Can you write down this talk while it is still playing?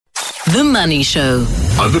The Money Show.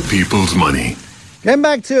 Other people's money. Going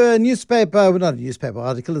back to a newspaper, well, not a newspaper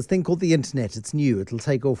article, it's a thing called the internet. It's new. It'll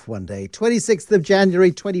take off one day. 26th of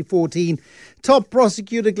January 2014, top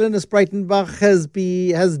prosecutor Glynnis Breytenbach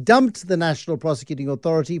has dumped the National Prosecuting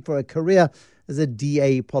Authority for a career as a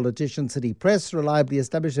DA politician. City Press reliably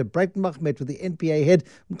established that Breytenbach met with the NPA head,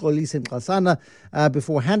 Glynnis,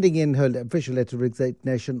 before handing in her official letter of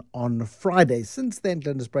resignation on Friday. Since then,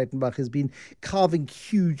 Glynnis Breytenbach has been carving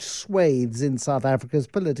huge swathes in South Africa's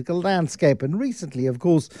political landscape. And recently, of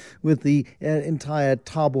course, with the entire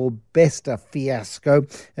Thabo Bester fiasco,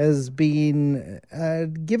 has been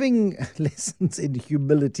giving lessons in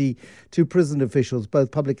humility to prison officials,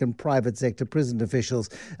 both public and private sector prison officials.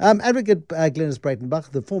 Advocate Glynnis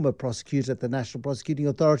Breytenbach, the former prosecutor at the National Prosecuting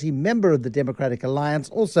Authority, member of the Democratic Alliance,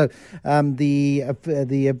 also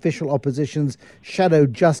the official opposition's shadow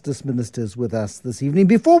justice ministers with us this evening.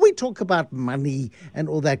 Before we talk about money and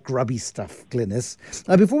all that grubby stuff, Glynnis,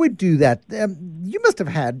 before we do that, you must have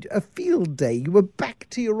had a field day. You were back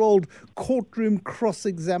to your old courtroom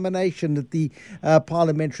cross-examination at the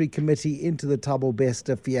parliamentary committee into the Thabo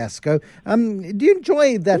Bester fiasco. Do you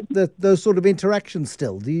enjoy those sort of interactions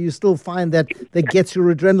still? Do you still find that gets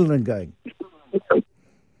your adrenaline going?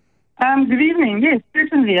 Good evening. Yes,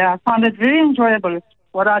 certainly. I found it very enjoyable. It's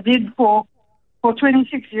what I did for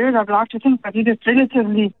 26 years. I'd like to think I did it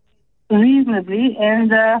relatively reasonably,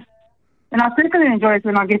 and I particularly enjoy it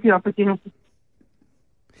when I get the opportunity.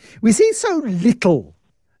 We see so little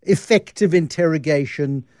effective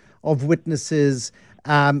interrogation of witnesses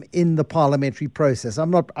in the parliamentary process.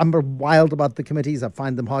 I'm wild about the committees. I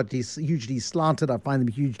find them hugely slanted. I find them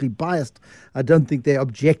hugely biased. I don't think they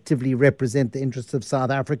objectively represent the interests of South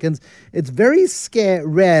Africans. It's very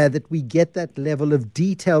rare that we get that level of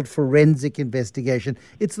detailed forensic investigation.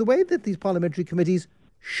 It's the way that these parliamentary committees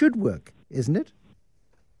should work, isn't it?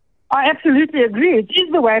 I absolutely agree. It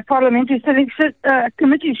is the way parliamentary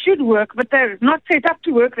committees should work, but they're not set up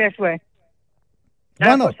to work that way.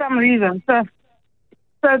 Why not? For some reason.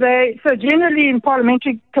 So generally in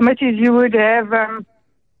parliamentary committees you would have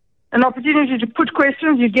an opportunity to put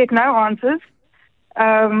questions, you get no answers.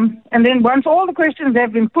 And then once all the questions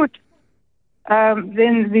have been put,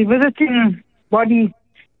 then the visiting body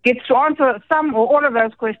gets to answer some or all of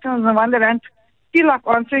those questions, and the one they don't feel like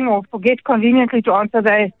answering or forget conveniently to answer,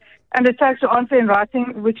 they undertake to answer in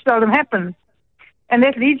writing, which seldom happens. And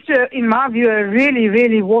that leads to, in my view, a really,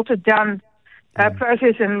 really watered down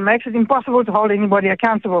process and makes it impossible to hold anybody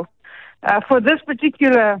accountable. For this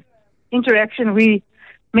particular interaction, we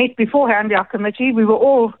met beforehand, our committee. We were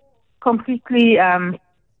all completely on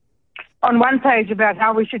one page about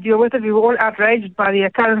how we should deal with it. We were all outraged by the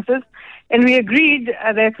occurrences, and we agreed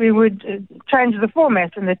that we would change the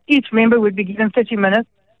format and that each member would be given 30 minutes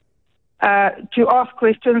to ask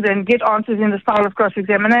questions and get answers in the style of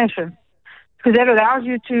cross-examination, because that allows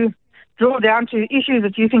you to draw down to issues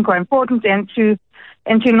that you think are important and to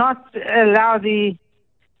not allow the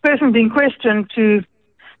person being questioned to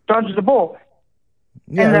dodge the ball.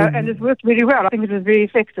 Yeah. And it worked really well. I think it was very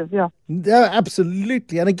effective, yeah.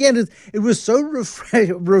 Absolutely. And again, it was so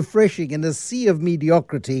refreshing in a sea of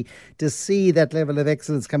mediocrity to see that level of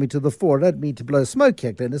excellence coming to the fore. I don't mean to blow smoke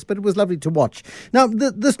here, Glynnis, but it was lovely to watch. Now,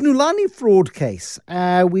 this Nulani fraud case,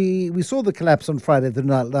 we saw the collapse on Friday, the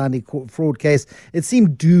Nulani fraud case. It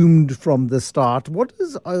seemed doomed from the start.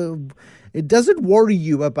 Does it worry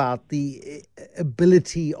you about the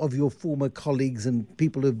ability of your former colleagues and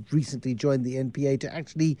people who've recently joined the NPA to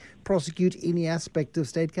actually prosecute any aspect of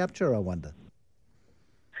state capture, I wonder?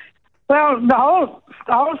 Well, the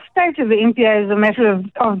whole state of the NPA is a matter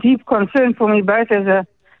of deep concern for me, both as a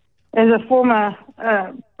former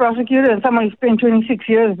prosecutor and someone who spent 26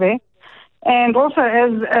 years there, and also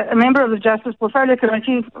as a member of the Justice Portfolio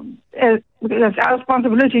Committee. It's our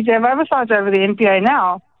responsibility to have oversight over the NPA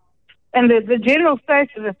now. And the general state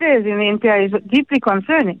of affairs in the NPA is deeply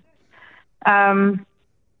concerning. I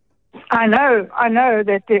know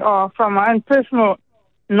that there are, from my own personal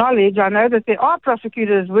knowledge, I know that there are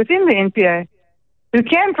prosecutors within the NPA who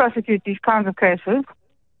can prosecute these kinds of cases.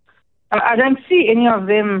 I don't see any of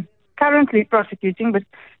them currently prosecuting, but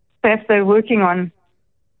perhaps they're working on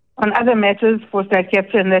other matters for state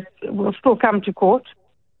capture and that will still come to court.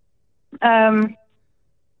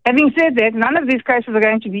 Having said that, none of these cases are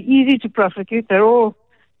going to be easy to prosecute. They're all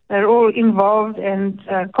involved and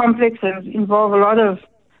complex and involve a lot of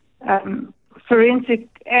forensic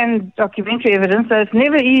and documentary evidence. So it's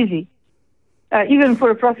never easy. Even for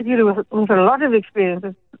a prosecutor with a lot of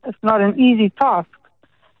experience, it's not an easy task.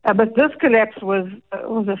 But this collapse was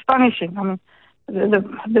astonishing. I mean,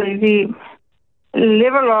 the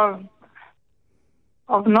level of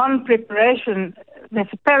non-preparation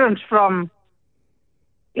that's apparent from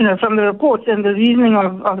the reports and the reasoning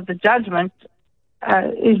of the judgment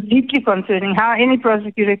is deeply concerning. How any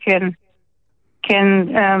prosecutor can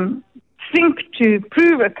think to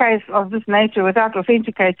prove a case of this nature without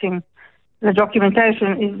authenticating the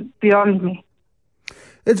documentation is beyond me.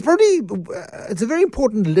 It's a very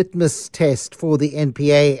important litmus test for the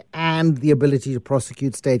NPA and the ability to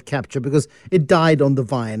prosecute state capture, because it died on the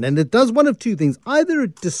vine, and it does one of two things. Either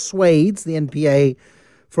it dissuades the NPA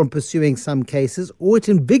from pursuing some cases, or it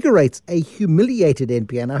invigorates a humiliated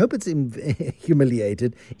NPA, and I hope it's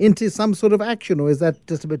humiliated, into some sort of action. Or is that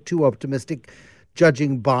just a bit too optimistic,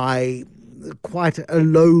 judging by quite a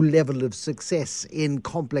low level of success in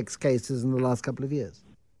complex cases in the last couple of years?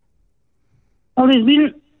 Well, there's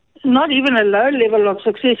been not even a low level of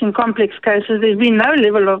success in complex cases. There's been no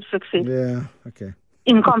level of success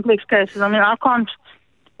in complex cases. I mean, I can't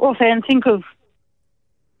offhand think of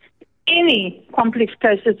any complex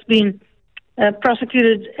case that's been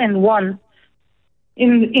prosecuted and won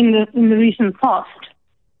in the recent past.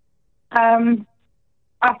 I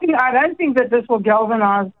don't think that this will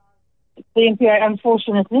galvanize the NPA,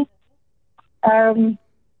 unfortunately.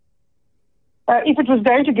 If it was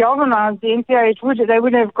going to galvanize the NPA, they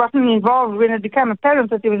would have gotten involved when it became apparent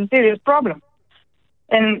that there was a serious problem.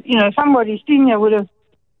 And, somebody senior would have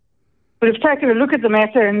taken a look at the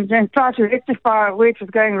matter and tried to rectify where it was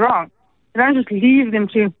going wrong. You don't just leave them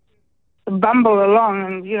to bumble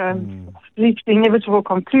along and, reach the inevitable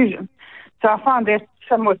conclusion. So I find that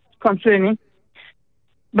somewhat concerning.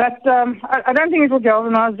 But I don't think it will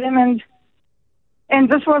galvanize them. And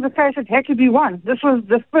this was a case that had to be won. This was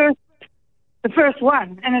the first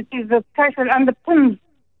one, and it is the case that underpins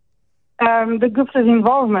the group's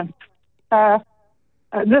involvement.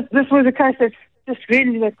 This was a case that just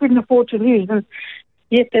really they couldn't afford to lose, and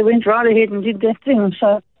yet they went right ahead and did that thing.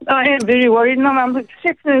 So I am very worried, and I'm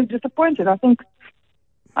exceptionally disappointed. I think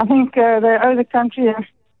they owe the country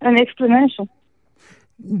an explanation.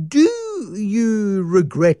 Do you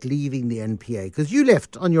regret leaving the NPA? Because you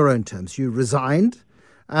left on your own terms. You resigned.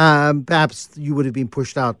 Perhaps you would have been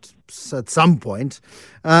pushed out at some point,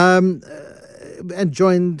 and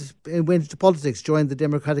went into politics, joined the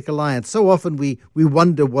Democratic Alliance. So often we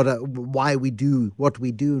wonder why we do what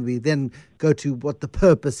we do, and we then go to what the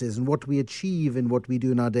purpose is and what we achieve in what we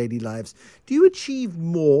do in our daily lives. Do you achieve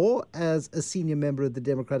more as a senior member of the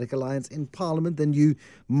Democratic Alliance in Parliament than you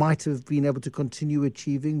might have been able to continue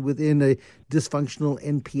achieving within a dysfunctional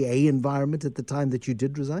NPA environment at the time that you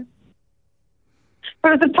did resign?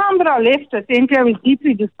 But at the time that I left it, the NPA was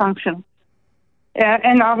deeply dysfunctional,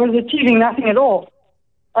 and I was achieving nothing at all.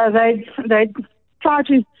 They tried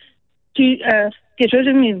to get rid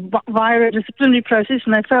of me via a disciplinary process,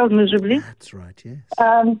 and they failed miserably. That's right, yes.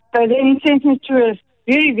 They then sent me to a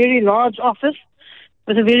very, very large office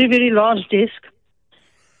with a very, very large desk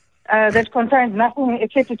that contained nothing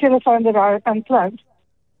except a telephone that I unplugged.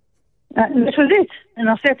 And that was it. And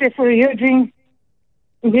I sat there for a year doing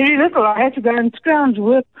very little. I had to go and scrounge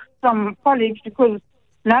work from colleagues because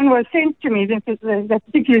none was sent to me because they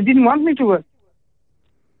particularly didn't want me to work.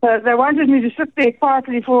 So they wanted me to sit there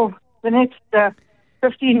quietly for the next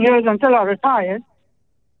 15 years until I retired,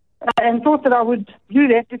 and thought that I would do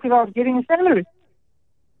that because I was getting a salary.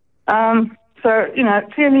 So,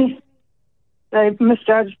 clearly they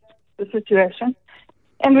misjudged the situation.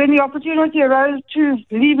 And when the opportunity arose to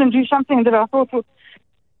leave and do something that I thought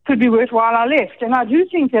could be worthwhile, I left. And I do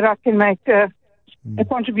think that I can make a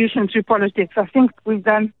contribution to politics. I think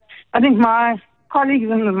my colleagues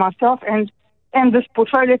and myself and this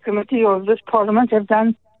portfolio committee of this parliament have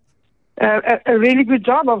done a really good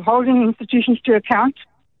job of holding institutions to account.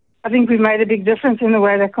 I think we've made a big difference in the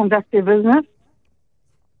way they conduct their business.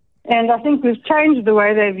 And I think we've changed the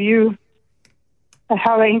way they view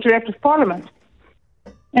how they interact with Parliament.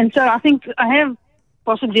 And so I think I have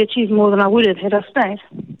possibly achieved more than I would have had I stayed.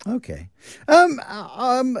 Okay.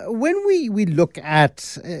 When we look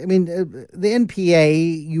at, the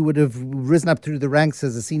NPA, you would have risen up through the ranks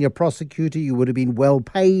as a senior prosecutor. You would have been well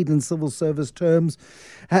paid in civil service terms.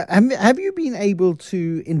 Have you been able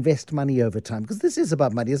to invest money over time? Because this is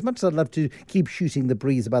about money. As much as I'd love to keep shooting the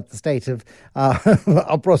breeze about the state of our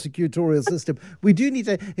prosecutorial system, we do need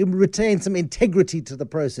to retain some integrity to the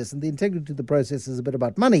process. And the integrity of the process is a bit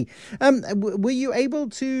about money. Were you able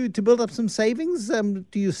to build up some savings?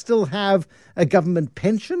 Do you still have a government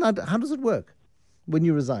pension? How does it work when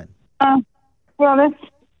you resign? Well,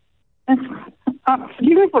 that's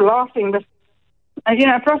forgive me for laughing, but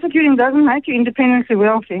prosecuting doesn't make you independently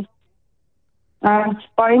wealthy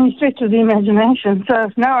by any stretch of the imagination.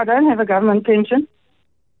 So no, I don't have a government pension.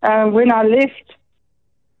 When I left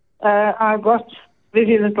I got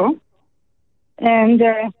very little. And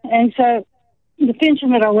so the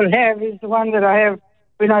pension that I will have is the one that I have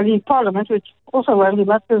when I leave Parliament, which also won't be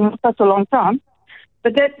much because it's such a long time.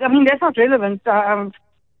 But that's not relevant.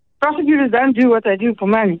 Prosecutors don't do what they do for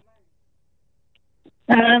money.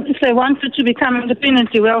 If they wanted to become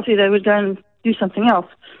independently wealthy, they would go and do something else.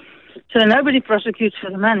 So nobody prosecutes for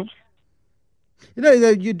the money.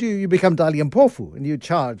 You become Dali Mpofu and you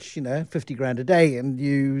charge, 50 grand a day and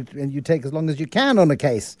you take as long as you can on a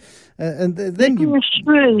case. And then you...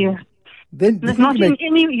 assure you. There's not in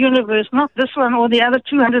any universe, not this one or the other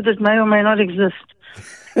 200 that may or may not exist.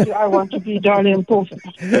 Do I want to be Dali Mpofu?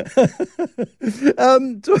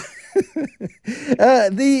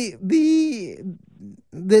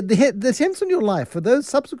 The sense on your life, for those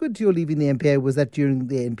subsequent to your leaving the NPA, was that during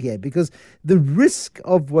the NPA? Because the risk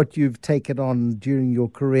of what you've taken on during your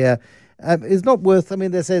career is not worth,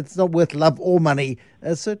 they say it's not worth love or money.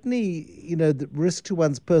 Certainly, the risk to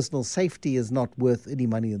one's personal safety is not worth any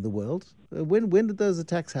money in the world. When did those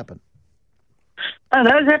attacks happen?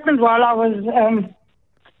 Those happened while I was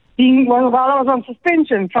while I was on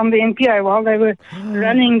suspension from the NPA, while they were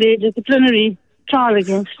running their disciplinary trial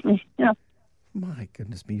against me. Yeah. My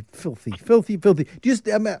goodness me, filthy.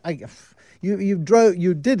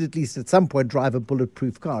 You did at least at some point drive a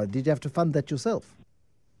bulletproof car. Did you have to fund that yourself?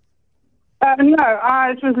 No,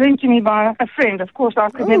 it was linked to me by a friend. Of course, I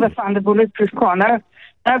could never fund a bulletproof car. No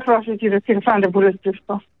prosecutor can fund a bulletproof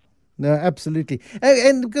car. No, absolutely,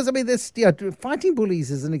 and because fighting bullies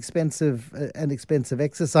is an expensive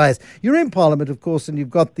exercise. You're in Parliament, of course, and you've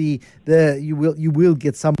got you will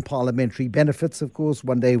get some parliamentary benefits, of course,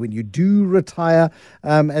 one day when you do retire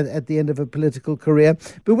at the end of a political career.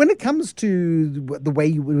 But when it comes to the way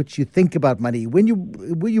in which you think about money, were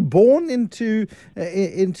you born into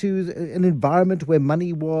an environment where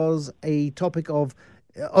money was a topic of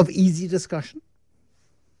easy discussion?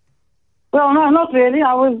 Well, no, not really.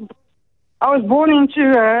 I was born into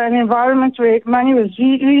an environment where money was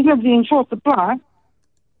reasonably in short supply.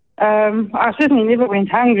 I certainly never went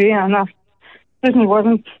hungry, and I certainly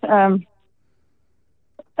wasn't,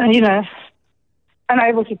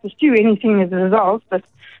 unable to pursue anything as a result. But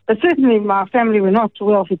certainly my family were not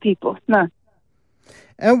wealthy people, no.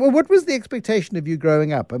 And what was the expectation of you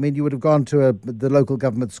growing up? You would have gone to the local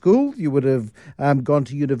government school. You would have gone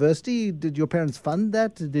to university. Did your parents fund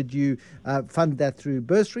that? Did you fund that through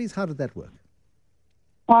bursaries? How did that work?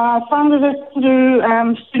 I funded it through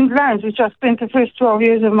student loans, which I spent the first 12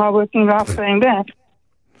 years of my working life paying back.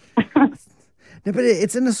 No, but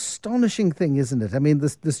it's an astonishing thing, isn't it?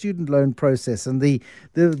 The student loan process and the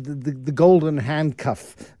golden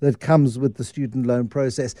handcuff that comes with the student loan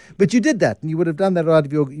process. But you did that, and you would have done that out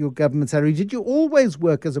of your government salary. Did you always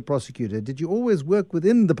work as a prosecutor? Did you always work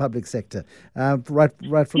within the public sector right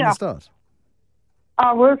from the start?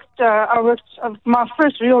 I worked. My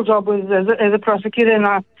first real job was as a prosecutor, and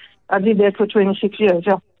I did that for 26 years.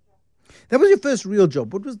 Yeah. That was your first real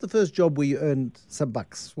job. What was the first job where you earned some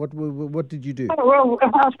bucks? What did you do? Oh, well,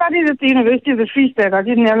 I studied at the University of the Free State. I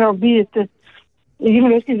did an LLB at the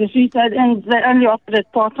University of the Free State, and they only offered it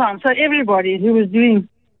part-time. So everybody who was doing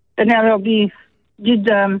an LLB did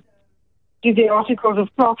their articles of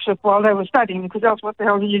clerkship while they were studying, because else what the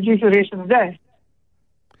hell did you do for the rest of the day?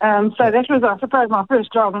 So that was, I suppose, my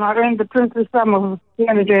first job, and I earned the princely sum of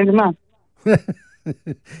 300 rand a month.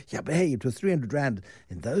 Yeah, but hey, it was 300 rand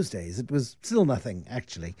in those days. It was still nothing,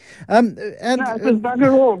 actually. No, it was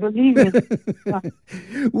bugger all, believe me.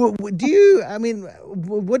 Well, what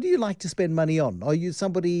do you like to spend money on? Are you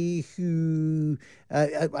somebody who...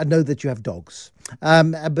 I know that you have dogs,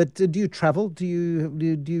 but do you travel? Do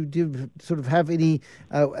you sort of have any,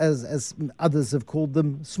 as others have called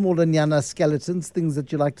them, smaller nyana skeletons, things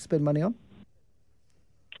that you like to spend money on?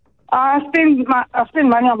 I spend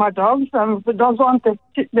money on my dogs. The dogs aren't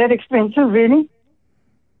that expensive, really.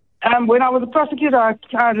 When I was a prosecutor,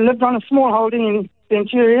 I lived on a small holding in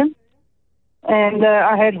Centurion, and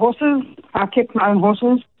I had horses. I kept my own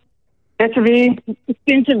horses. That's a very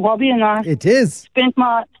expensive hobby, and it is.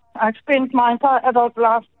 I spent my entire adult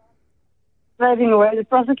life slaving away as a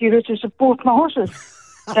prosecutor to support my horses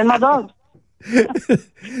and my dogs.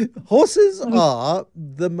 Horses are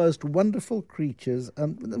the most wonderful creatures,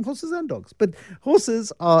 horses and dogs. But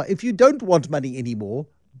horses are, if you don't want money anymore,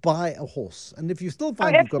 buy a horse. And if you still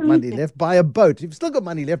find you've got money left, buy a boat. If you've still got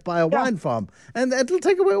money left, buy a wine farm. And it'll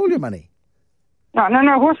take away all your money. No.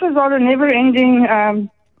 Horses are a never-ending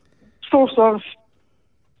source of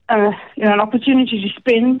an opportunity to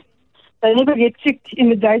spend. They never get sick in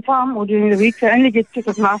the daytime or during the week. They only get sick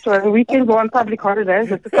at night or over the weekends or on public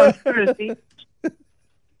holidays. It's a conspiracy.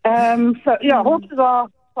 Horses are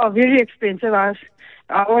very expensive. I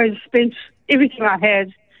always spent everything I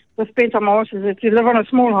had was spent on my horses. If you live on a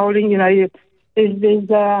small holding, there's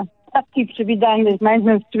upkeep to be done, there's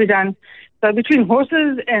maintenance to be done. So between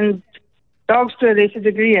horses and dogs to a lesser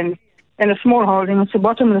degree and a small holding, it's a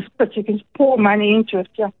bottomless pit. You can pour money into it,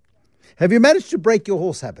 yeah. Have you managed to break your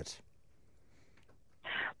horse habit?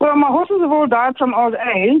 Well, my horses have all died from old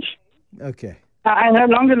age. Okay. I no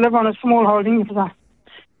longer live on a small holding because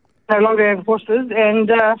I no longer have horses,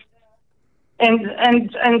 and I don't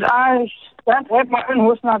have my own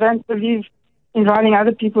horse, and I don't believe in riding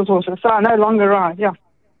other people's horses, so I no longer ride. Yeah.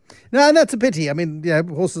 No, and that's a pity. I mean,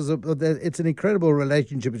 horses it's an incredible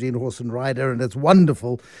relationship between horse and rider, and it's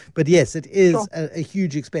wonderful. But yes, it is a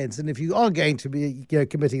huge expense. And if you are going to be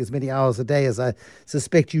committing as many hours a day as I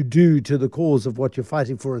suspect you do to the cause of what you're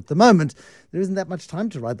fighting for at the moment, there isn't that much time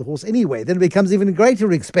to ride the horse anyway. Then it becomes even a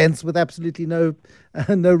greater expense with absolutely no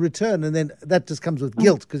return. And then that just comes with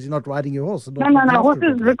guilt because you're not riding your horse. And No.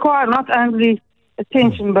 Horses require not only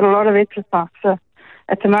attention, but a lot of exercise. So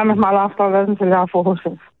at the moment, my lifestyle doesn't allow for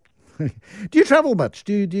horses. Do you travel much?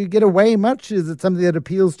 Do you get away much? Is it something that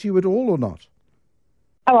appeals to you at all or not?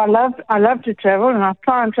 Oh, I love to travel, and I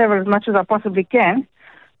try and travel as much as I possibly can.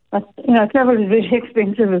 But travel is very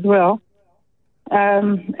expensive as well.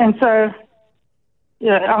 And so,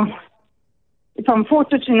 if I'm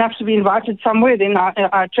fortunate enough to be invited somewhere, then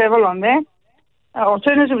I travel on there.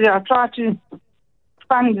 Alternatively, I try to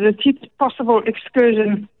find the cheapest possible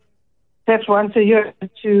excursion, perhaps once a year,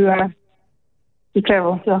 to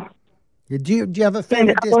travel. So. Do you have a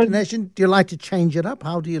favorite destination? Do you like to change it up?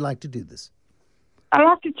 How do you like to do this? I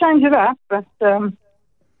like to change it up, but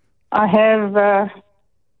I have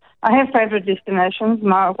favorite destinations.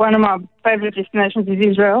 One of my favorite destinations is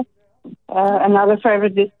Israel. Another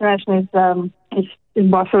favorite destination is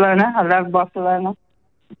Barcelona. I love Barcelona.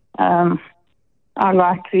 I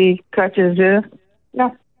like the Côte d'Azur.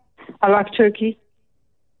 Yeah, I like Turkey.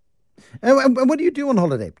 And what do you do on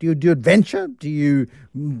holiday? Do you do adventure? Do you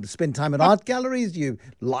spend time in art galleries? Do you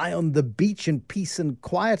lie on the beach in peace and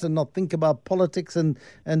quiet and not think about politics and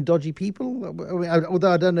dodgy people?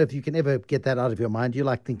 Although I don't know if you can ever get that out of your mind. You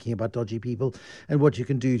like thinking about dodgy people and what you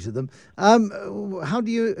can do to them. How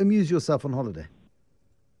do you amuse yourself on holiday?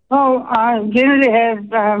 Oh, I generally have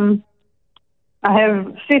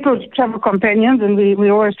settled travel companions, and we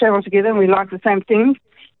always travel together, and we like the same things.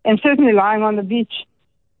 And certainly lying on the beach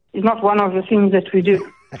is not one of the things that we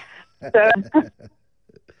do. So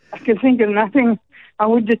I can think of nothing I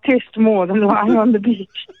would detest more than lying on the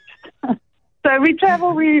beach. So we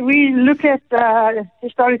travel, we look at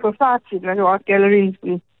historical sites, we go to art galleries,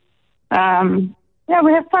 we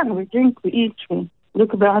have fun, we drink, we eat, we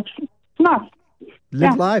look about. It's nice.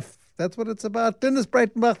 Live life. That's what it's about. Glynnis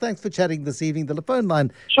Breytenbach, thanks for chatting this evening. The phone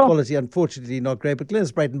line quality, unfortunately, not great. But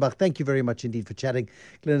Glynnis Breytenbach, thank you very much indeed for chatting.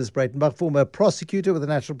 Glynnis Breytenbach, former prosecutor with the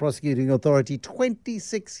National Prosecuting Authority,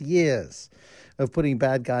 26 years of putting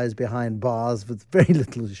bad guys behind bars with very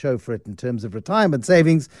little to show for it in terms of retirement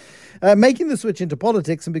savings, making the switch into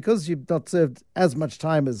politics. And because you've not served as much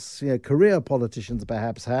time as career politicians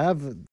perhaps have,